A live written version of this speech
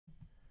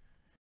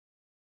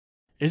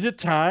Is it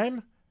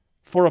time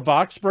for a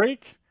box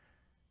break?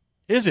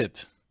 Is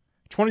it?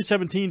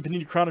 2017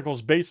 Panini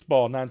Chronicles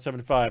Baseball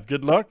 975.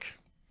 Good luck.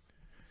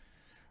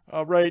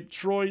 All right,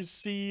 Troy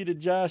C to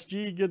Josh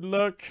G. Good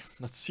luck.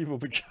 Let's see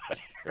what we got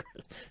here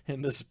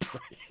in this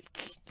break.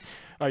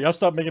 All right, y'all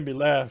stop making me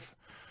laugh.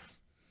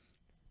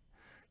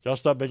 Y'all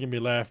stop making me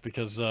laugh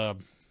because, you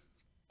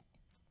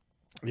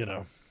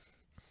know,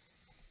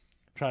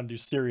 trying to do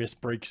serious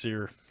breaks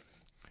here.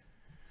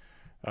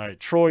 All right,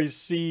 Troy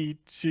C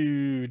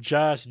to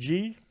Josh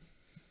G.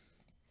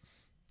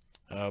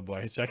 Oh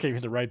boy, see, I can't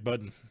hit the right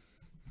button.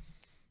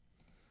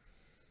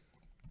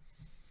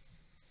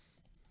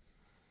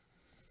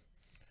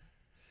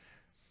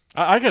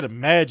 I could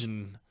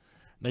imagine.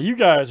 Now you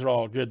guys are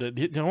all good.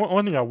 The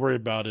one thing I worry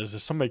about is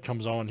if somebody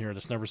comes on here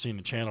that's never seen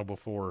the channel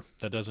before,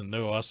 that doesn't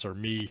know us or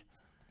me,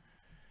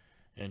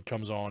 and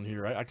comes on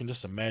here. I can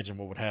just imagine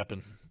what would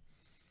happen.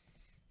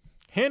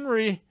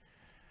 Henry,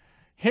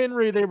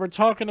 they were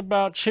talking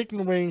about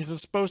chicken wings.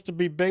 It's supposed to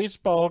be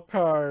baseball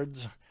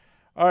cards.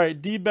 All right,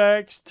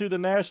 D-backs to the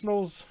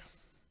Nationals.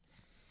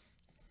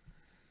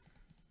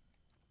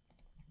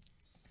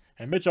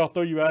 And Mitch, I'll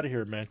throw you out of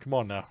here, man. Come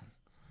on now.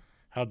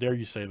 How dare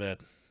you say that?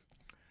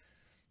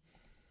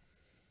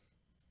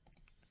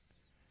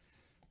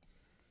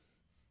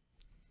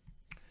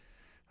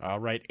 All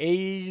right,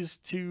 A's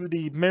to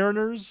the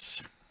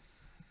Mariners.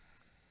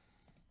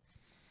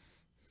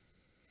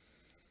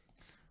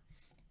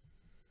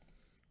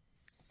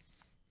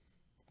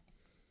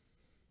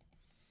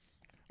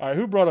 All right,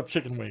 who brought up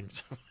chicken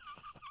wings?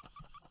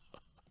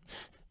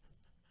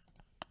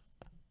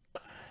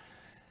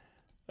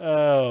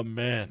 Oh,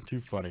 man. Too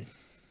funny.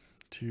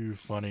 Too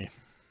funny.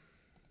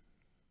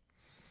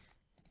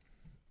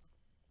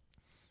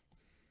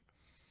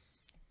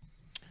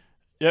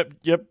 Yep.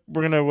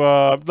 We're going to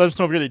let us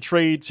know if we got any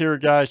trades here,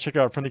 guys. Check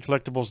out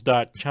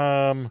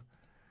friendlycollectibles.com.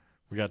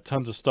 We got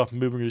tons of stuff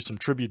moving. We're going to do some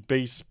tribute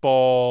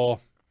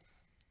baseball.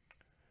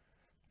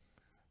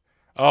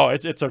 Oh,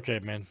 it's okay,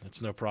 man.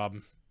 It's no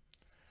problem.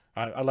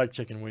 I like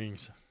chicken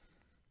wings.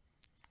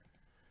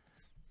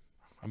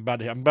 I'm about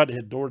to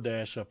hit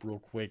DoorDash up real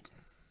quick.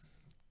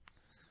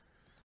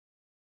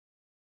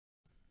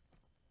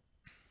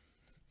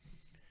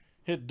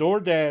 Hit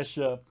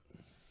DoorDash up.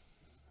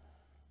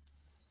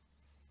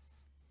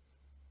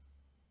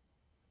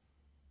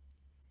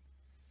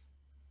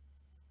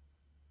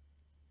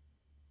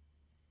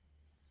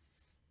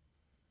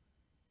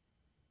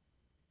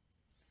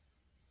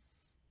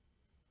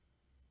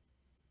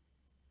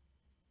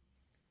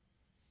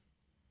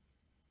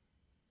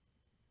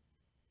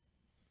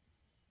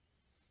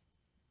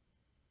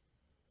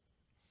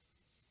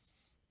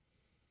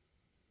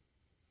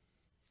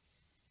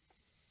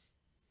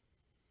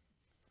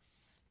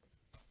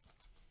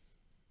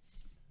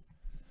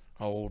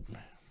 Oh,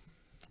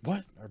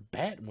 what are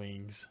bat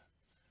wings?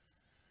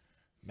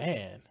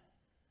 Man.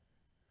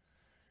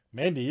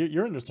 Mandy,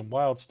 you're into some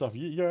wild stuff.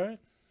 You all right?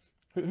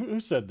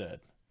 Who said that?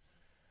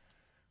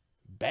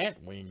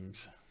 Bat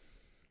wings.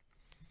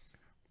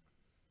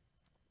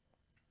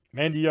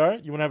 Mandy, you all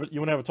right? You want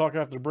to have a talk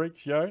after the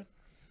break? You all right?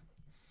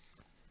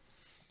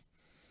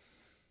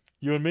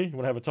 You and me? You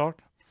want to have a talk?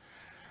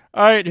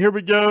 All right, here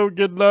we go.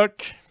 Good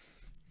luck.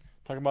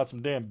 Talking about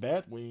some damn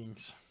bat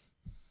wings.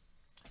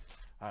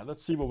 All right,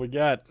 let's see what we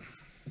got.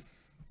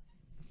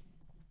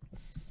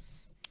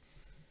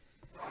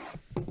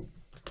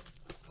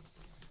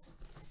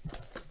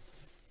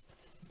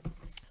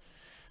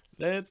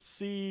 Let's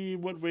see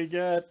what we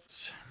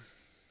got.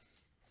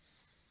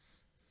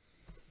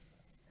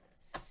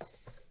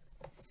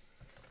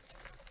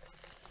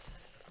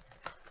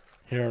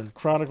 Here in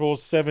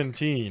Chronicles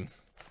 17.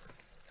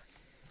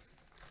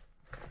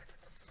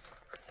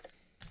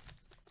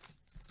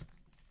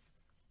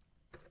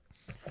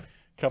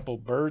 Couple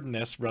bird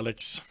nest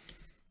relics.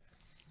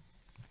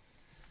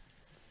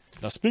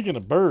 Now, speaking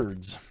of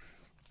birds,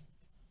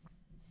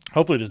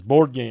 hopefully this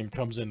board game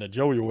comes in that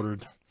Joey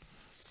ordered.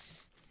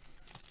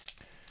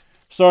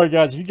 Sorry,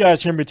 guys. If you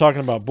guys hear me talking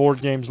about board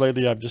games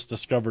lately, I've just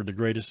discovered the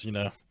greatest,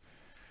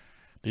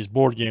 these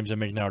board games I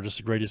make now are just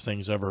the greatest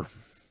things ever.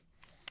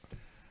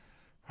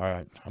 All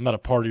right. I'm not a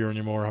partier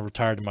anymore. I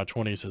retired in my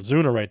 20s.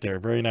 Azuna right there.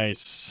 Very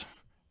nice.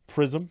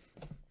 Prism.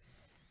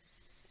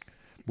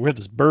 We have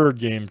this bird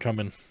game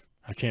coming.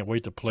 I can't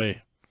wait to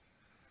play.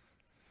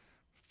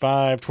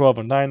 5, 12,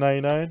 and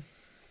 $9.99.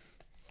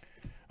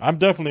 I'm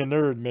definitely a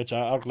nerd, Mitch.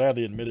 I'll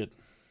gladly admit it.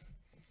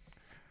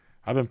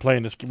 We've been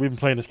playing this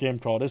game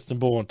called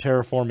Istanbul and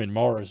Terraforming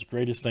Mars.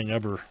 Greatest thing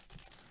ever.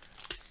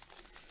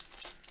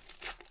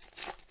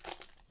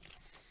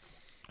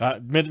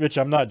 Mitch,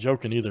 I'm not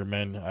joking either,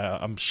 man.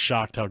 I'm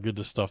shocked how good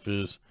this stuff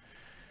is.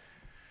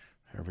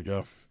 Here we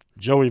go.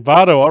 Joey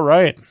Votto, all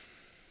right.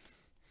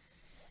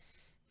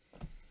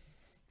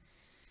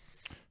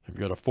 We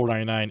go to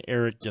 $4.99,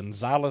 Eric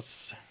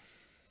Gonzalez.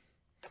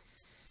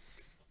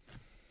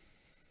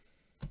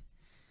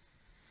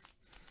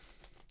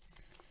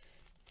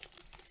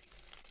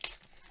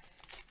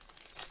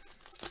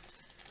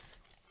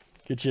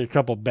 Get you a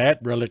couple bat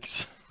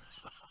relics.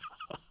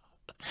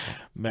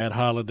 Matt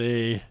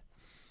Holiday.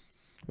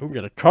 Oh, we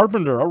got a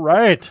Carpenter. All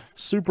right.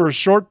 Super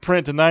short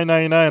print to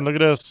 $9.99. Look at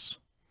this.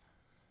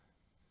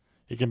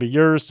 It can be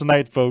yours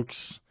tonight,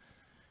 folks.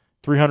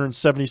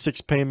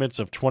 376 payments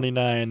of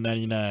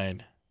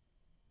 $29.99.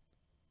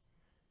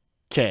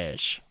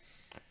 Cash.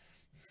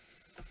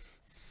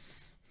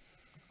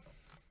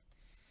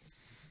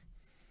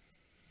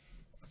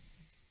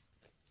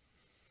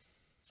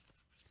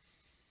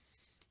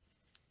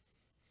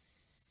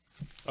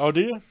 Oh,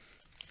 do you?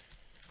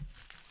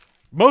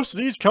 Most of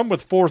these come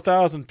with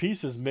 4,000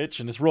 pieces, Mitch,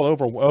 and it's real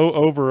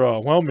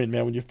overwhelming,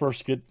 man, when you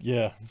first get,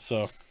 yeah,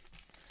 so.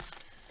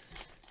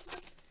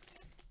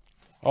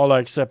 All I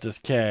accept is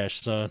cash,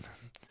 son.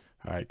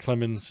 All right,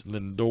 Clemens,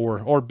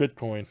 Lindor, or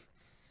Bitcoin.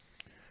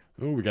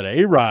 Ooh, we got an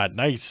A-Rod.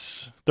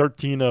 Nice.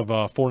 13 of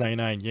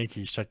 499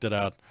 Yankees. Check that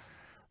out.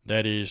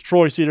 That is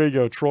Troy C. There you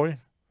go, Troy.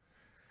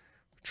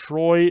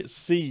 Troy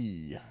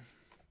C.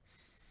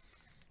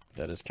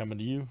 That is coming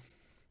to you.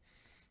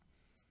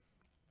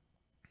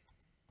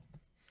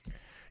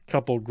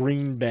 Couple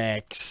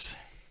greenbacks.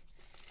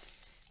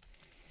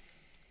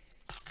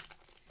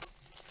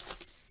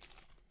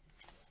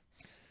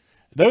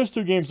 Those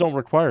two games don't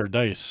require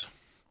dice.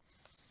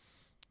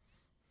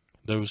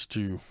 Those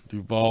two.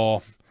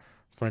 Duvall,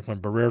 Franklin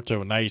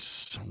Barreto,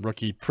 nice.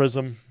 Rookie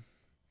Prism.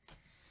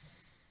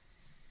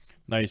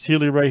 Nice.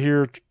 Healy right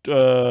here,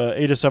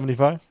 8 of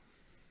 75.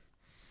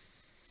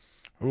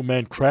 Oh,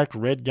 man, cracked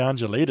red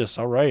Gonzalez.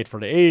 All right, for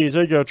the A's.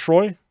 There you go,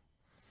 Troy.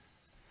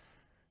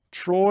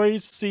 Troy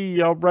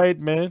C. All right,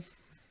 man.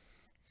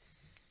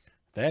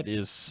 That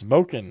is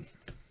smoking.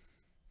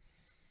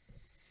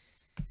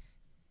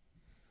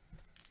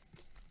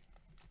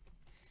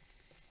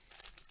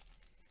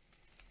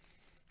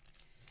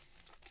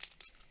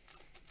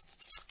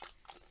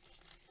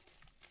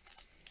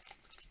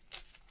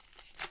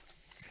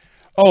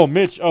 Oh,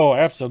 Mitch. Oh,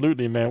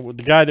 absolutely, man.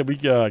 The guy that we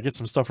get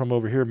some stuff from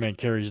over here, man,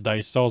 carries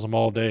dice, sells them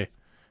all day.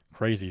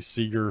 Crazy.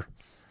 Seager.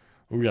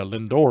 We got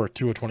Lindor,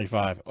 2 of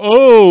 25.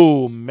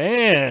 Oh,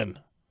 man.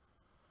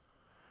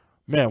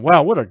 Man,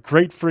 wow, what a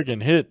great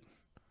friggin' hit.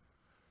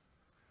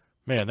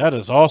 Man, that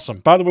is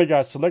awesome. By the way,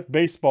 guys, Select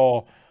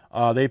Baseball,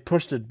 they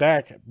pushed it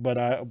back, but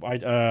it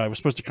was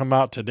supposed to come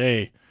out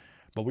today.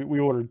 But we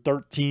ordered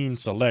 13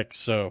 selects,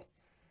 so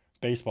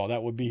baseball,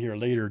 that would be here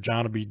later.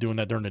 John will be doing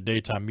that during the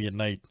daytime, me at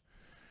night,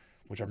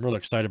 which I'm really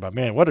excited about.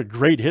 Man, what a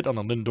great hit on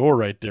the Lindor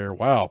right there.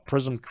 Wow,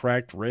 Prism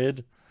cracked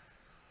red.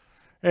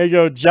 There you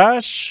go,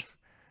 Josh.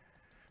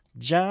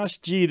 Josh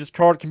G, this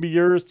card can be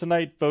yours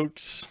tonight,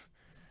 folks.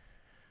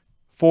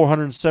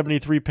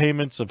 473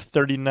 payments of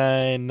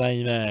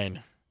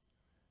 $39.99.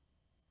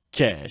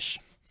 Cash.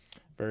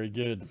 Very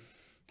good.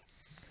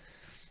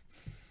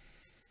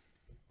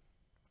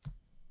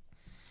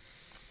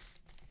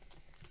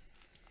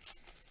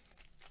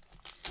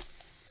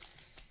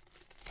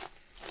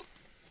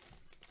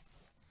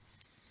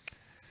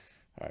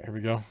 All right, here we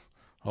go.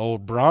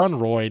 Old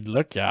Bronroyd,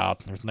 look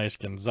out. There's a nice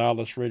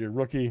Gonzalez rated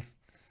rookie.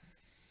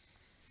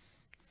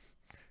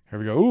 Here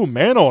we go. Ooh,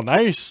 Mano,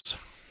 nice.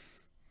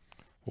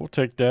 We'll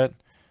take that.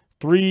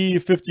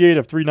 358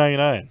 of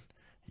 399.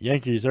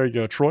 Yankees, there you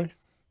go, Troy.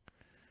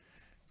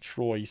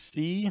 Troy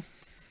C.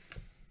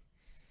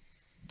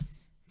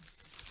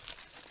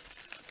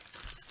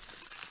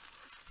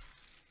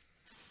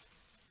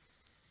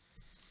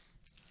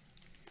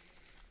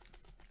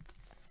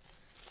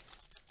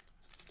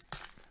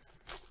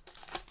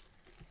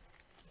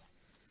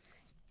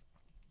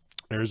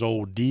 There's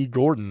old D.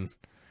 Gordon.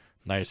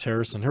 Nice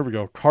Harrison. Here we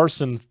go.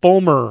 Carson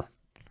Fulmer.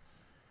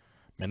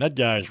 Man, that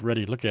guy's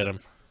ready. Look at him.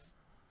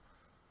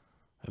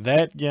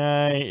 That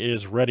guy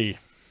is ready.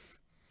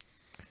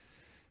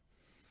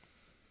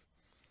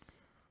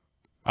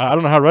 I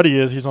don't know how ready he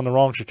is. He's on the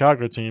wrong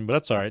Chicago team, but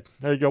that's all right.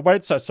 There you go.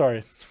 White Sox.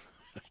 Sorry.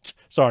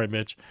 Sorry,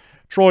 Mitch.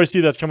 Troy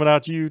C. That's coming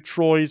out to you.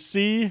 Troy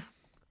C.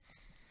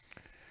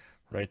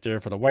 Right there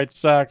for the White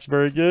Sox.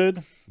 Very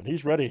good. But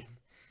he's ready.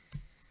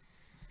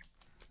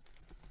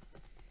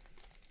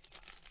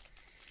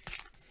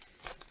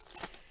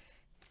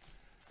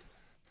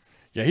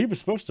 Yeah, he was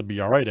supposed to be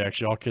all right,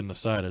 actually. All kidding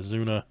aside.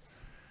 Azuna.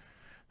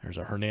 There's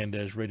a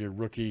Hernandez rated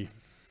rookie.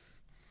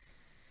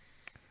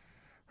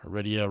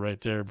 Heredia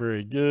right there.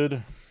 Very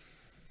good.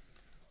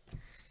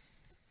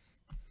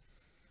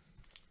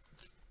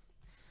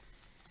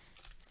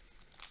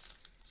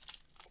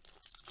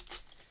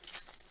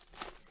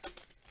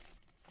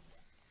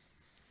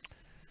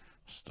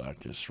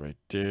 Stockus right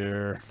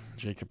there.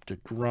 Jacob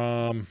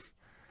deGrom.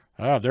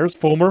 Ah, there's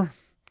Fulmer.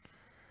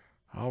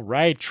 All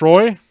right,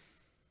 Troy.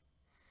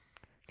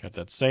 Got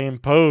that same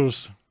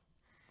pose.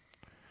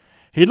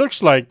 He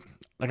looks like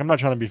I'm not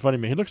trying to be funny,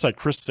 man. He looks like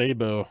Chris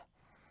Sabo.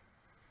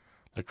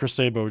 Like Chris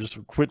Sabo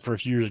just quit for a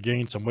few years,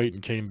 gained some weight,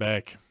 and came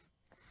back.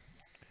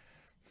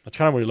 That's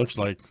kind of what he looks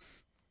like.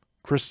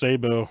 Chris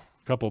Sabo,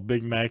 a couple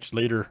Big Macs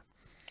later.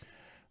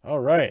 All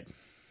right.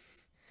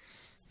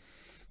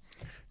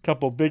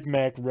 Couple Big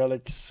Mac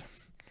relics.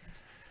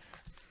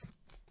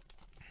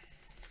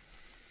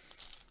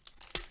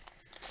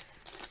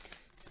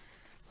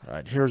 All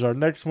right, here's our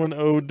next one,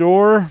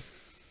 Odor.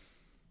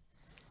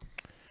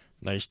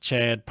 Nice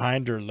Chad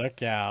Pinder.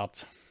 Look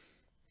out.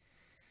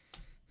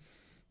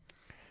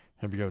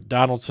 Here we go.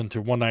 Donaldson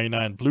to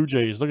 199. Blue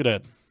Jays. Look at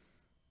that.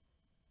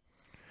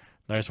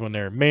 Nice one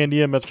there.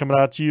 Mandy M. That's coming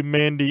out to you,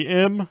 Mandy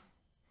M.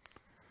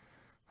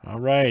 All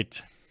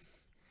right.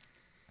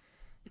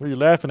 What are you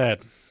laughing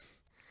at?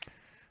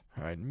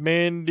 All right,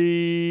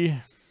 Mandy.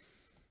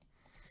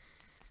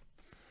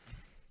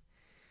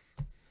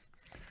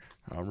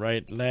 All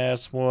right,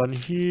 last one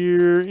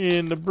here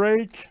in the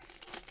break.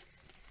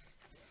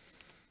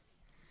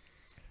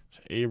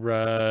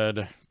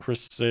 A-Rod,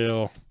 Chris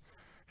Sale.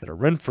 Got a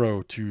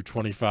Renfro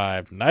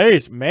 225.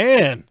 Nice,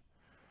 man.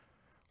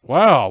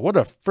 Wow, what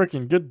a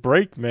freaking good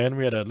break, man.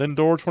 We had a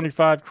Lindor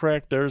 25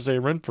 crack. There's a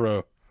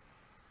Renfro.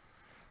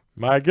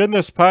 My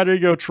goodness, Pie. There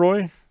you go,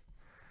 Troy.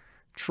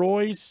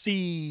 Troy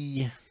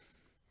C.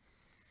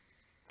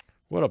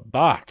 What a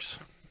box.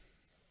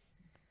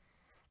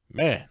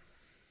 Man.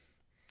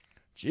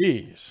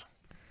 Jeez.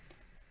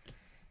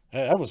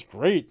 That was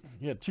great.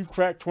 You had 2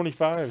 cracked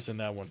 25s in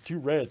that one. 2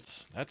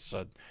 reds. That's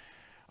a...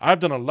 I've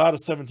done a lot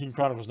of 17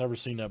 Chronicles. Never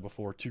seen that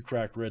before. 2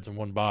 cracked reds in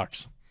one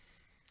box.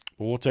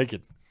 But we'll take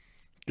it.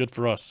 Good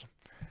for us.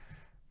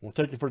 We'll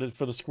take it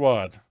for the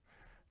squad.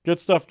 Good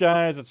stuff,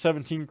 guys. At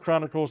 17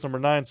 Chronicles, number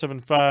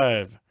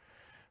 975.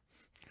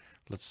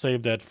 Let's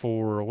save that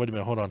for... Wait a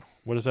minute. Hold on.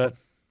 What is that?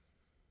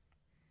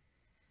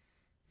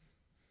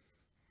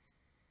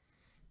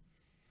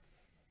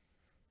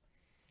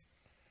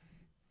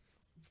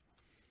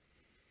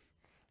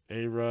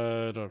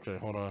 A-Rod. Okay,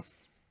 hold on.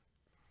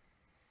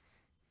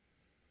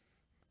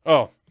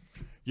 Oh,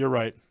 you're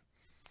right.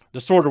 The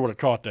sorter would have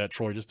caught that,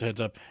 Troy. Just a heads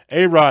up.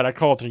 A-Rod, I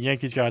called to the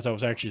Yankees guys. I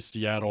was actually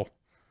Seattle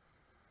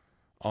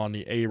on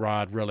the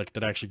A-Rod relic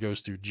that actually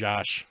goes to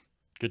Josh.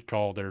 Good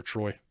call there,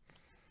 Troy.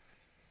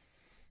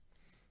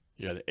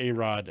 Yeah, the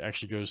A-Rod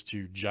actually goes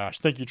to Josh.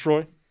 Thank you,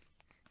 Troy.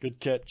 Good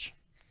catch.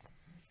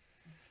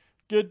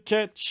 Good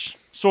catch.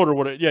 Sorter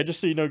would have... Yeah, just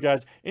so you know,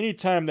 guys,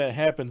 anytime that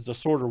happens, the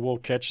sorter will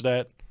catch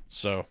that.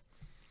 So,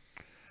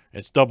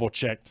 it's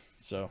double-checked.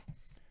 So,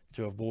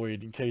 to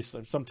avoid, in case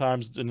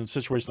sometimes in a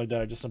situation like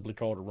that, I just simply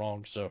called it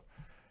wrong. So,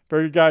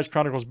 very good, guys.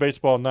 Chronicles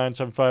Baseball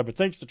 975. But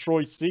thanks to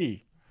Troy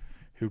C.,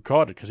 who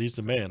caught it because he's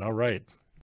the man. All right.